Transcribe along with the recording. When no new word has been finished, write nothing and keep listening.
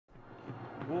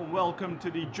Warm welcome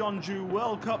to the Jeonju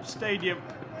World Cup Stadium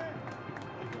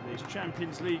for this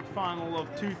Champions League final of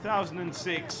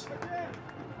 2006.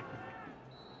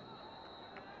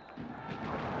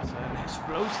 It's an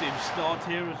explosive start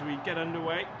here as we get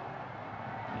underway.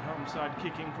 The home side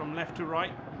kicking from left to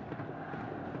right.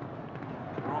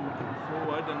 Karama come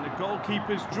forward and the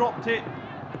goalkeeper's dropped it.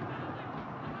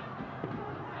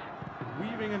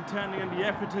 Weaving and turning, and the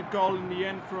efforted goal in the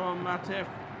end from Matef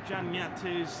Janyat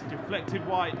is deflected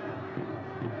wide.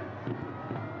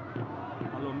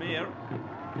 Alomir,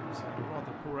 it's a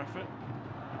rather poor effort.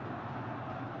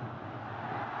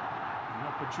 An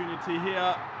opportunity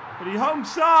here for the home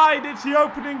side. It's the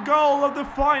opening goal of the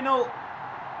final.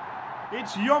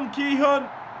 It's Ki-hoon.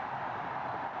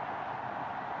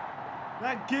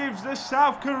 That gives the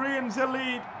South Koreans a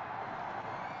lead.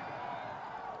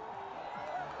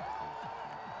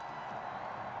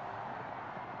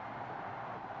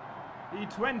 The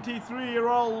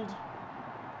 23-year-old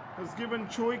has given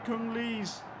Choi Kung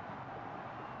Lee's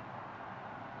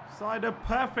side a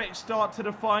perfect start to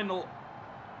the final.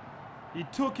 He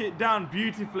took it down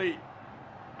beautifully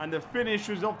and the finish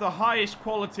was of the highest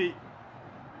quality.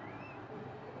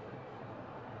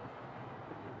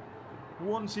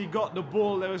 Once he got the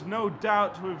ball, there was no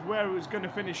doubt with where it was going to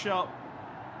finish up.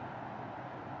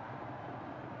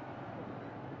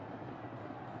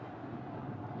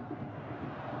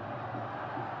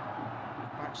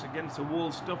 Against the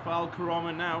wall stuff for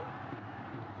Al-Karamah now.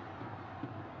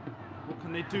 What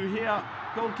can they do here?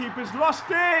 Goalkeeper's lost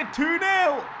it!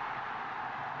 2-0!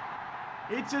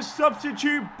 It's a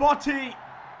substitute body.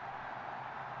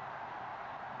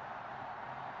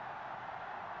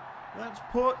 That's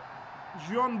put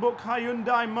Jeonbuk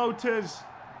Hyundai Motors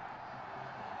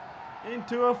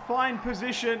into a fine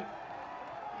position.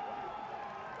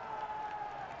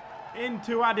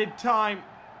 Into added time.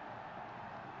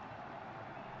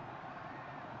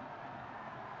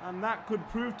 And that could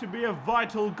prove to be a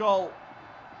vital goal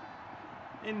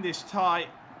in this tie.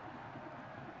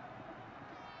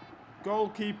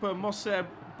 Goalkeeper Moseb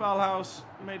Balhaus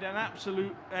made an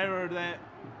absolute error there.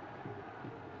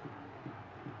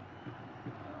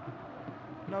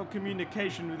 No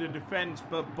communication with the defence,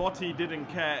 but Botti didn't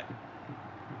care.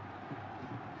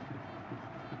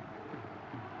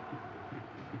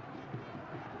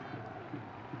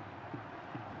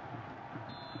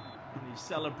 He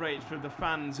celebrates with the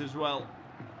fans as well.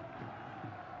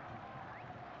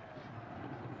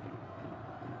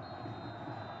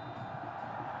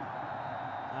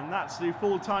 And that's the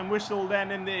full-time whistle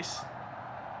then in this.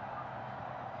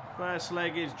 First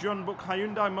leg is Jeonbuk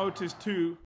Hyundai Motors 2.